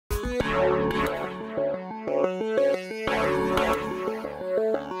Good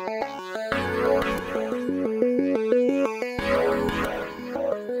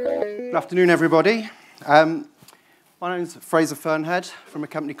afternoon, everybody. My name is Frazer Fearnhead from a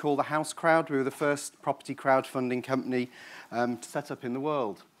company called the House Crowd. We were the first property crowdfunding company to set up in the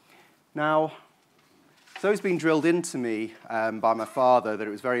world. Now, it's always been drilled into me by my father that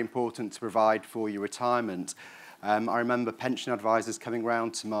it was very important to provide for your retirement. I remember pension advisors coming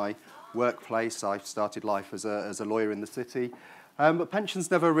round to my workplace. I started life as a lawyer in the city, but pensions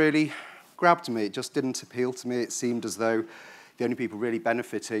never really grabbed me. It just didn't appeal to me. It seemed as though the only people really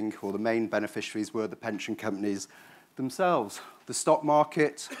benefiting, or the main beneficiaries, were the pension companies themselves. The stock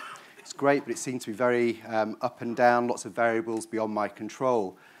market, it's great, but it seemed to be very up and down, lots of variables beyond my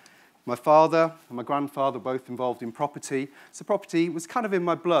control. My father and my grandfather were both involved in property, so property was kind of in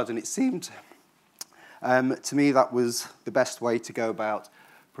my blood, and it seemed to me that was the best way to go about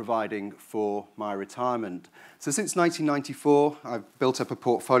providing for my retirement. So since 1994, I've built up a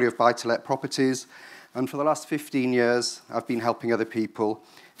portfolio of buy-to-let properties, and for the last 15 years, I've been helping other people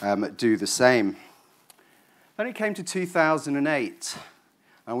do the same. Then it came to 2008,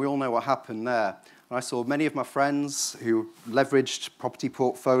 and we all know what happened there. And I saw many of my friends who leveraged property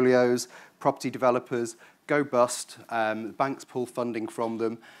portfolios, property developers, go bust, banks pull funding from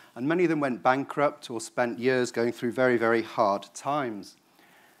them, and many of them went bankrupt or spent years going through very, very hard times.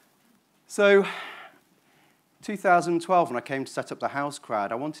 So 2012, when I came to set up the House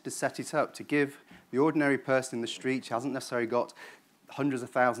Crowd, I wanted to set it up to give the ordinary person in the street who hasn't necessarily got hundreds of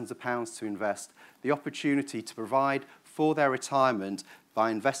thousands of pounds to invest the opportunity to provide for their retirement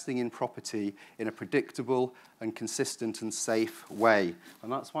by investing in property in a predictable and consistent and safe way. And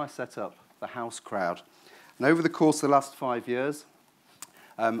that's why I set up the House Crowd. And over the course of the last 5 years,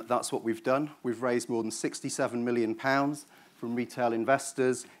 that's what we've done. We've raised more than £67 million from retail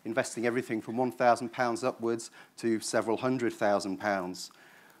investors, investing everything from £1,000 upwards to several £100,000.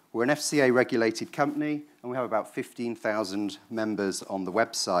 We're an FCA-regulated company, and we have about 15,000 members on the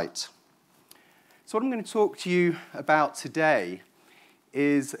website. So what I'm going to talk to you about today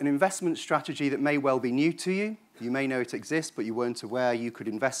is an investment strategy that may well be new to you. You may know it exists, but you weren't aware you could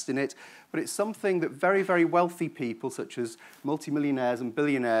invest in it. But it's something that very, very wealthy people, such as multimillionaires and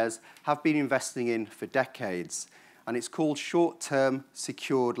billionaires, have been investing in for decades. And it's called short-term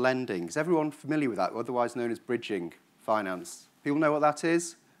secured lending. Is everyone familiar with that, otherwise known as bridging finance? People know what that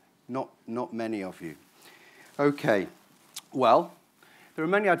is? Not many of you. Okay, well, there are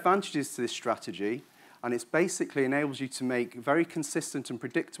many advantages to this strategy, and it basically enables you to make very consistent and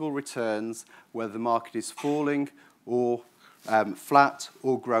predictable returns whether the market is falling or flat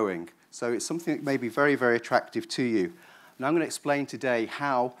or growing. So it's something that may be very, very attractive to you. And I'm going to explain today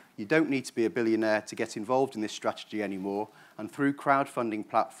how you don't need to be a billionaire to get involved in this strategy anymore, and through crowdfunding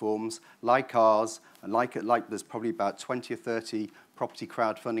platforms like ours, and like there's probably about 20 or 30 property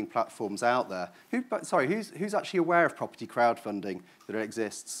crowdfunding platforms out there. Who's actually aware of property crowdfunding that it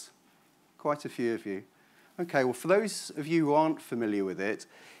exists? Quite a few of you. Okay, well, for those of you who aren't familiar with it,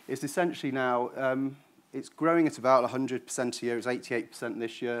 it's essentially now, it's growing at about 100% a year. It's 88%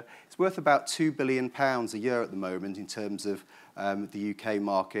 this year. It's worth about £2 billion a year at the moment in terms of the UK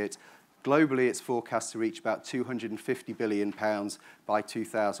market. Globally, it's forecast to reach about £250 billion by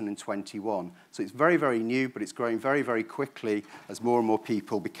 2021. So it's very, very new, but it's growing very, very quickly as more and more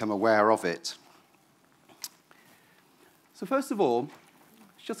people become aware of it. So first of all,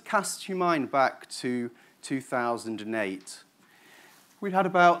 just cast your mind back to 2008. We'd had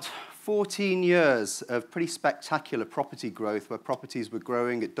about 14 years of pretty spectacular property growth where properties were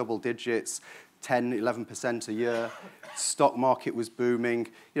growing at double digits, 10, 11% a year. Stock market was booming.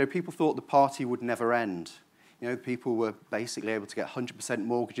 You know, people thought the party would never end. You know, people were basically able to get 100%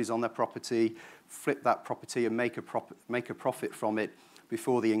 mortgages on their property, flip that property and make a profit from it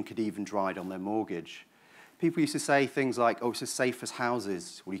before the ink had even dried on their mortgage. People used to say things like, oh, it's as safe as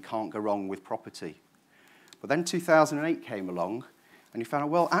houses. Well, you can't go wrong with property. But then 2008 came along, and you found out,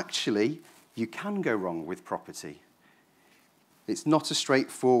 well, actually, you can go wrong with property. It's not as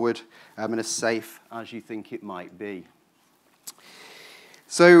straightforward and as safe as you think it might be.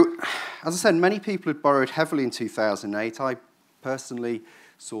 So, as I said, many people had borrowed heavily in 2008. I personally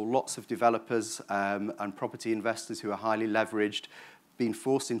saw lots of developers and property investors who are highly leveraged being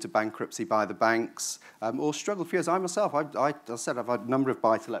forced into bankruptcy by the banks or struggled for years. I myself, as I said, I've had a number of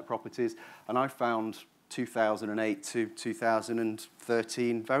buy-to-let properties, and I found 2008 to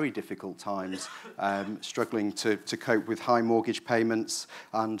 2013 very difficult times, struggling to cope with high mortgage payments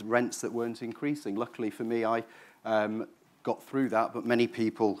and rents that weren't increasing. Luckily for me, I got through that, but many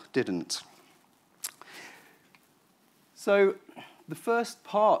people didn't. So the first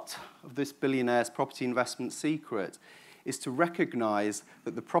part of this billionaire's property investment secret is to recognise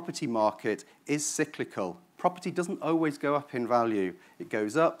that the property market is cyclical. Property doesn't always go up in value. It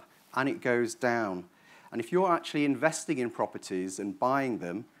goes up and it goes down. And if you're actually investing in properties and buying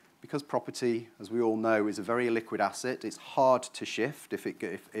them, because property, as we all know, is a very illiquid asset, it's hard to shift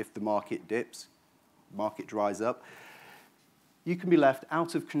if the market dips, market dries up, you can be left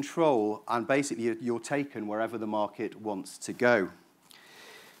out of control and basically you're taken wherever the market wants to go.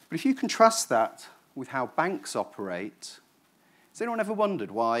 But if you contrast that with how banks operate, has anyone ever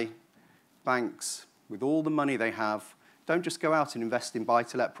wondered why banks, with all the money they have, don't just go out and invest in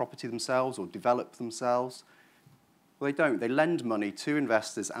buy-to-let property themselves or develop themselves? Well, they don't. They lend money to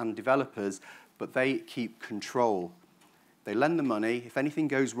investors and developers, but they keep control. They lend the money. If anything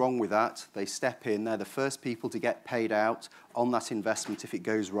goes wrong with that, they step in. They're the first people to get paid out on that investment if it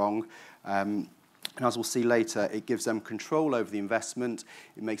goes wrong. And as we'll see later, it gives them control over the investment.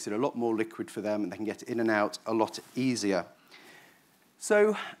 It makes it a lot more liquid for them, and they can get in and out a lot easier.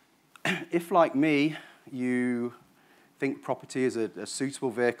 So if, like me, you think property is a suitable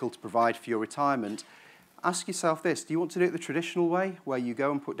vehicle to provide for your retirement, ask yourself this: do you want to do it the traditional way, where you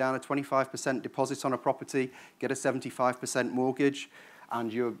go and put down a 25% deposit on a property, get a 75% mortgage,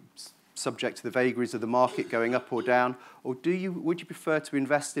 and you're subject to the vagaries of the market going up or down? Or would you prefer to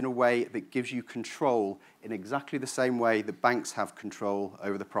invest in a way that gives you control in exactly the same way the banks have control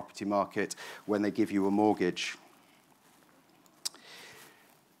over the property market when they give you a mortgage?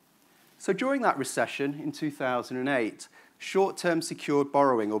 So during that recession in 2008, short-term secured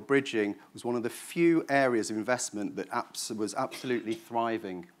borrowing, or bridging, was one of the few areas of investment that was absolutely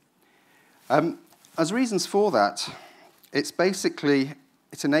thriving. As reasons for that,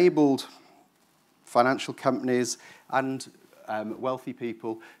 it's enabled financial companies and wealthy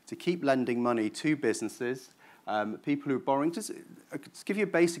people to keep lending money to businesses, people who are borrowing. Just to give you a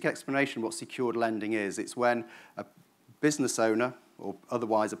basic explanation of what secured lending is, it's when a business owner, or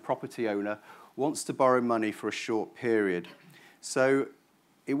otherwise a property owner, wants to borrow money for a short period. So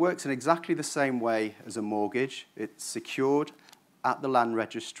it works in exactly the same way as a mortgage. It's secured at the land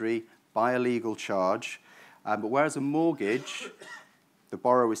registry by a legal charge. But whereas a mortgage, the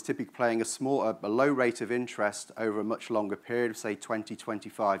borrower is typically paying a low rate of interest over a much longer period, say 20,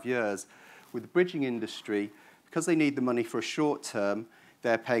 25 years. With the bridging industry, because they need the money for a short term,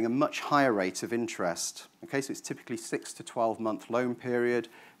 they're paying a much higher rate of interest. Okay, so it's typically 6 to 12-month loan period.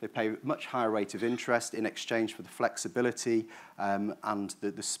 They pay a much higher rate of interest in exchange for the flexibility and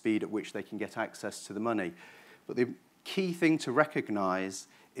the speed at which they can get access to the money. But the key thing to recognise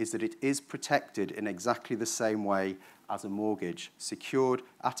is that it is protected in exactly the same way as a mortgage, secured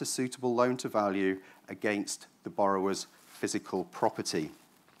at a suitable loan-to-value against the borrower's physical property.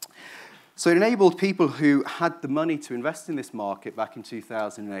 So it enabled people who had the money to invest in this market back in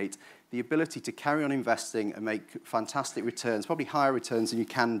 2008 the ability to carry on investing and make fantastic returns, probably higher returns than you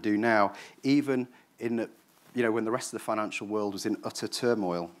can do now, even in, when the rest of the financial world was in utter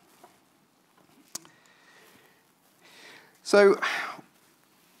turmoil. So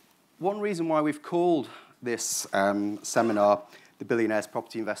one reason why we've called this seminar The Billionaire's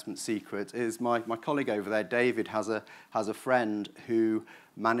Property Investment Secret is my colleague over there, David, has a friend who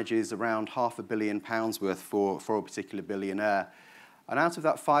manages around £500 million worth for a particular billionaire. And out of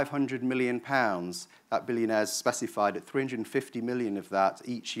that £500 million, that billionaire's specified that 350 million of that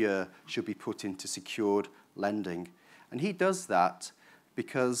each year should be put into secured lending. And he does that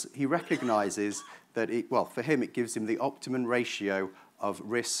because he recognises that, for him, it gives him the optimum ratio of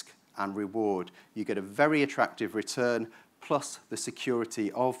risk and reward. You get a very attractive return, plus the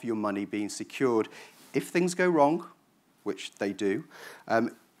security of your money being secured. If things go wrong, which they do,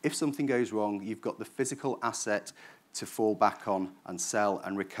 if something goes wrong, you've got the physical asset to fall back on and sell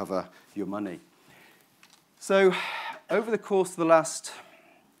and recover your money. So over the course of the last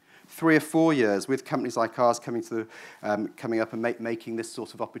 3 or 4 years, with companies like ours coming up and making this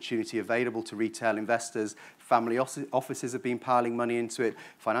sort of opportunity available to retail investors, family offices have been piling money into it,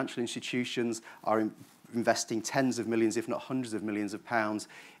 financial institutions are investing tens of millions, if not hundreds of millions of pounds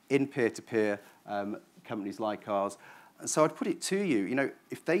in peer-to-peer companies like ours. And so I'd put it to you,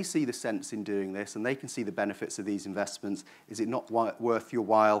 if they see the sense in doing this and they can see the benefits of these investments, is it not worth your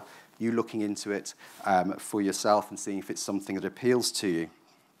while, you looking into it for yourself and seeing if it's something that appeals to you?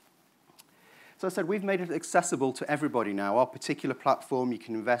 So I said, we've made it accessible to everybody now. Our particular platform, you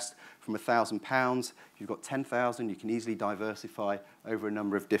can invest from £1,000. If you've got 10,000, you can easily diversify over a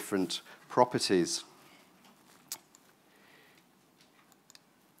number of different properties.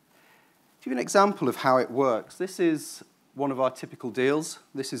 To give you an example of how it works, this is one of our typical deals.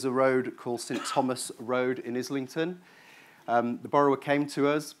 This is a road called St Thomas Road in Islington. The borrower came to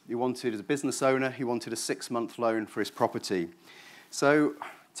us. He wanted, as a business owner, he wanted a 6-month loan for his property. So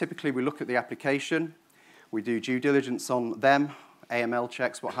typically we look at the application. We do due diligence on them, AML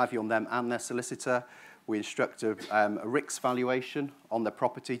checks, what have you, on them and their solicitor. We instruct a RICS valuation on their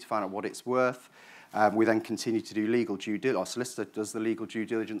property to find out what it's worth. We then continue to do legal due diligence. Our solicitor does the legal due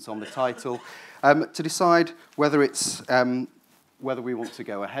diligence on the title to decide whether it's whether we want to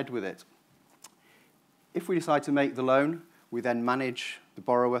go ahead with it. If we decide to make the loan, we then manage the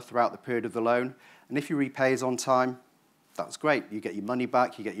borrower throughout the period of the loan. And if he repays on time, that's great. You get your money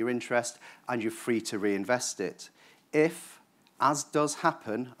back, you get your interest, and you're free to reinvest it. If, as does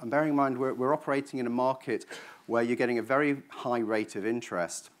happen, and bearing in mind we're operating in a market where you're getting a very high rate of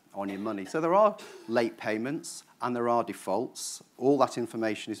interest on your money. So there are late payments and there are defaults. All that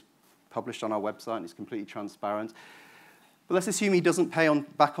information is published on our website and it's completely transparent. But let's assume he doesn't pay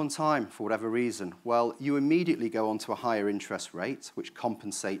back on time for whatever reason. Well, you immediately go on to a higher interest rate, which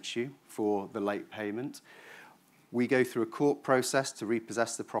compensates you for the late payment. We go through a court process to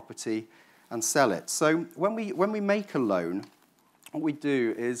repossess the property and sell it. So when we make a loan, what we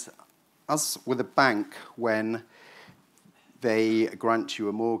do is, as with a bank, when they grant you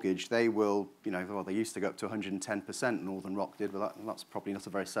a mortgage, they will, well, they used to go up to 110%, Northern Rock did, but that's probably not a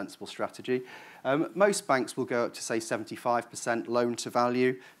very sensible strategy. Most banks will go up to, say, 75% loan to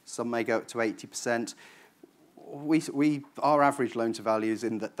value. Some may go up to 80%. Our average loan to value is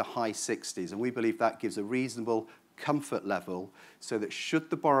in the high 60s, and we believe that gives a reasonable comfort level so that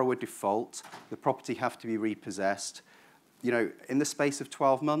should the borrower default, the property have to be repossessed. In the space of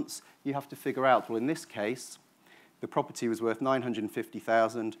 12 months, you have to figure out, well, in this case, the property was worth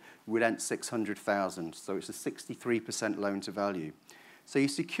 $950,000, we lent $600,000, so it's a 63% loan to value. So your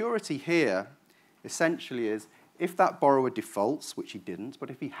security here essentially is, if that borrower defaults, which he didn't,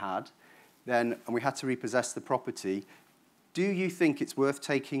 but if he had, then, and we had to repossess the property, do you think it's worth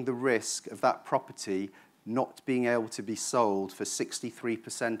taking the risk of that property not being able to be sold for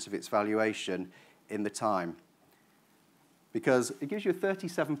 63% of its valuation in the time? Because it gives you a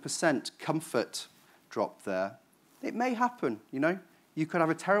 37% comfort drop there. It may happen, You could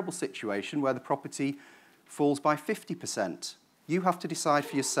have a terrible situation where the property falls by 50%. You have to decide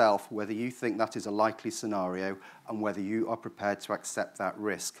for yourself whether you think that is a likely scenario and whether you are prepared to accept that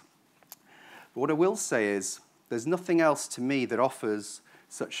risk. But what I will say is, there's nothing else to me that offers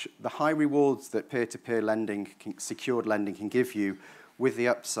such the high rewards that peer-to-peer lending, secured lending can give you with the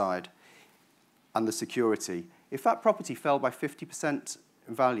upside and the security. If that property fell by 50%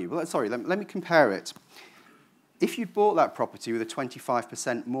 in value, let me compare it. If you'd bought that property with a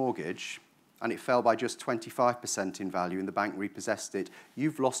 25% mortgage and it fell by just 25% in value and the bank repossessed it,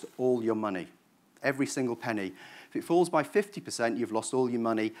 you've lost all your money, every single penny. If it falls by 50%, you've lost all your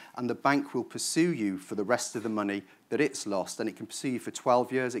money and the bank will pursue you for the rest of the money that it's lost, and it can pursue you for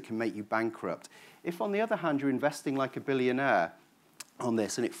 12 years, it can make you bankrupt. If, on the other hand, you're investing like a billionaire on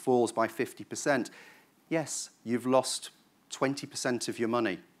this and it falls by 50%, yes, you've lost 20% of your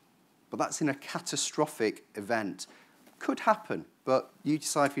money. But that's in a catastrophic event. Could happen, but you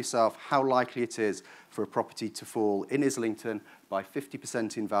decide for yourself how likely it is for a property to fall in Islington by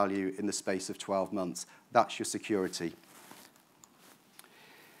 50% in value in the space of 12 months. That's your security.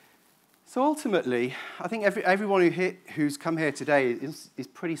 So ultimately, I think everyone who's come here today is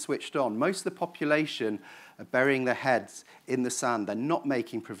pretty switched on. Most of the population are burying their heads in the sand. They're not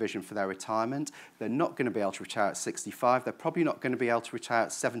making provision for their retirement. They're not going to be able to retire at 65. They're probably not going to be able to retire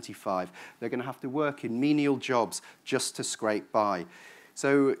at 75. They're going to have to work in menial jobs just to scrape by.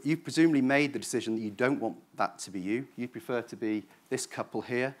 So you've presumably made the decision that you don't want that to be you. You prefer to be this couple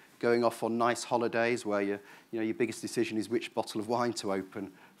here, going off on nice holidays where your biggest decision is which bottle of wine to open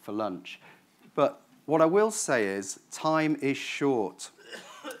for lunch. But what I will say is time is short.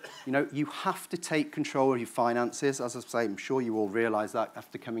 You have to take control of your finances. As I say, I'm sure you all realise that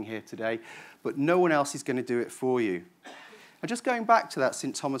after coming here today. But no one else is going to do it for you. And just going back to that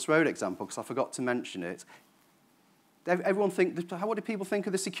St Thomas Road example, because I forgot to mention it, what do people think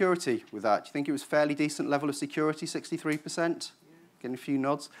of the security with that? Do you think it was a fairly decent level of security, 63%? Getting a few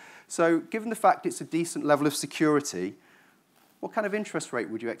nods. So given the fact it's a decent level of security, what kind of interest rate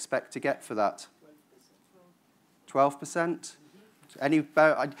would you expect to get for that? 12%?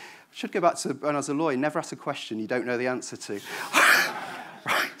 I should go back to when I was a lawyer. Never ask a question you don't know the answer to.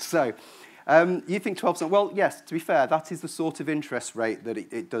 Right, so you think 12%? Well, yes, to be fair, that is the sort of interest rate that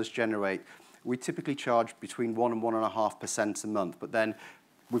it does generate. We typically charge between 1 and 1.5% a month, but then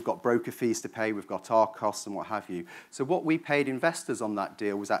we've got broker fees to pay, we've got our costs and what have you. So what we paid investors on that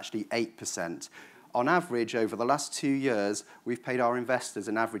deal was actually 8%. On average, over the last 2 years, we've paid our investors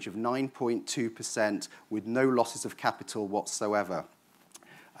an average of 9.2% with no losses of capital whatsoever.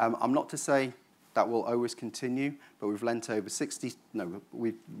 I'm not to say that will always continue, but we've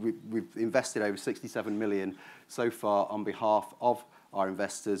invested over 67 million so far on behalf of our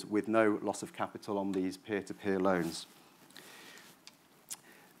investors with no loss of capital on these peer-to-peer loans.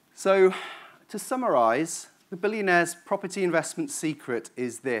 So, to summarise, the billionaire's property investment secret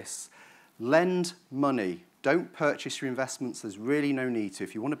is this: lend money. Don't purchase your investments. There's really no need to.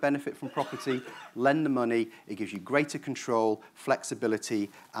 If you want to benefit from property, lend the money. It gives you greater control,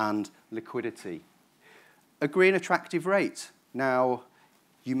 flexibility, and liquidity. Agree an attractive rate. Now,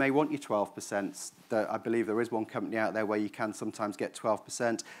 you may want your 12%. I believe there is one company out there where you can sometimes get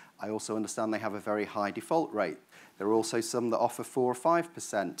 12%. I also understand they have a very high default rate. There are also some that offer 4 or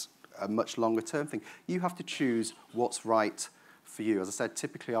 5%, a much longer term thing. You have to choose what's right for you. As I said,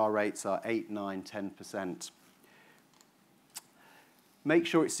 typically our rates are 8, 9, 10%. Make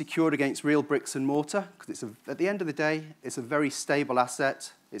sure it's secured against real bricks and mortar, because at the end of the day, it's a very stable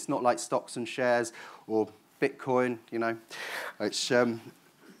asset. It's not like stocks and shares or Bitcoin, you know.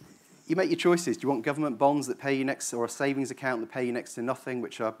 You make your choices. Do you want government bonds that pay you next, or a savings account that pay you next to nothing,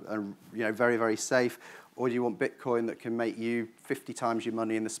 which are very, very safe? Or do you want Bitcoin that can make you 50 times your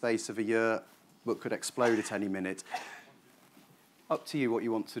money in the space of a year, but could explode at any minute? Up to you what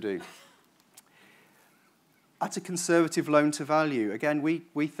you want to do. At a conservative loan to value, again,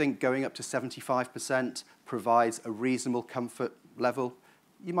 we think going up to 75% provides a reasonable comfort level.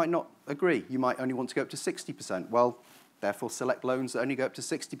 You might not agree. You might only want to go up to 60%. Well, therefore, select loans that only go up to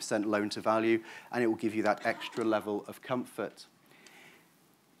 60% loan to value, and it will give you that extra level of comfort.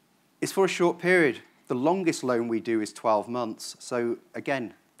 It's for a short period. The longest loan we do is 12 months. So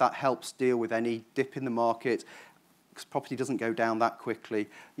again, that helps deal with any dip in the market, because property doesn't go down that quickly.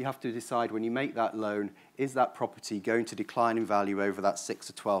 You have to decide when you make that loan, is that property going to decline in value over that 6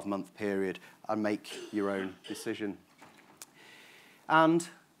 to 12-month period, and make your own decision. And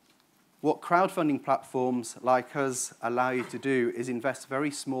what crowdfunding platforms like us allow you to do is invest very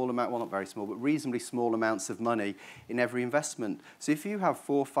small amount, well, not very small, but reasonably small amounts of money in every investment. So if you have £4,000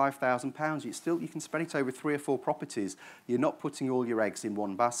 or £5,000, you can spread it over 3 or 4 properties. You're not putting all your eggs in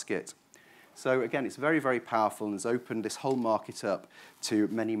one basket. So again, it's very, very powerful and has opened this whole market up to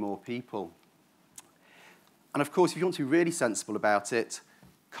many more people. And of course, if you want to be really sensible about it,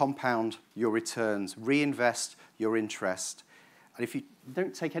 compound your returns, reinvest your interest. And if you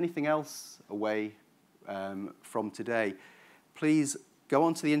don't take anything else away from today, please go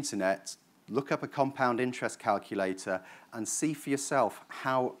onto the internet, look up a compound interest calculator, and see for yourself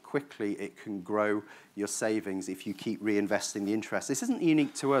how quickly it can grow your savings if you keep reinvesting the interest. This isn't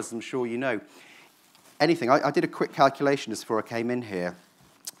unique to us, I'm sure you know. Anything. I did a quick calculation just before I came in here.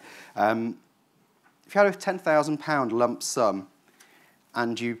 If you had a £10,000 lump sum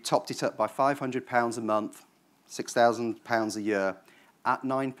and you topped it up by £500 a month, £6,000 a year, at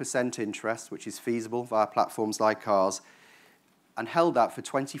 9% interest, which is feasible via platforms like ours, and held that for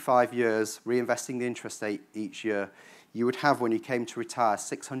 25 years, reinvesting the interest rate each year, you would have, when you came to retire,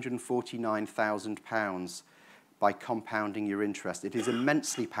 £649,000 by compounding your interest. It is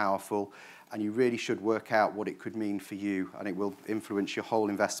immensely powerful, and you really should work out what it could mean for you, and it will influence your whole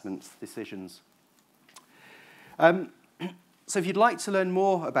investment decisions. So if you'd like to learn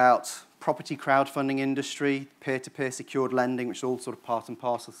more about property crowdfunding industry, peer-to-peer secured lending, which is all sort of part and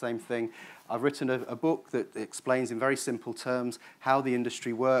parcel, same thing, I've written a book that explains in very simple terms how the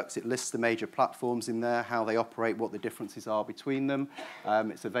industry works. It lists the major platforms in there, how they operate, what the differences are between them.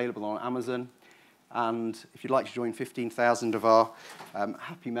 It's available on Amazon. And if you'd like to join 15,000 of our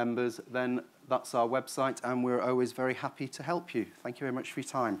happy members, then that's our website, and we're always very happy to help you. Thank you very much for your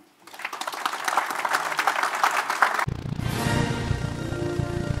time.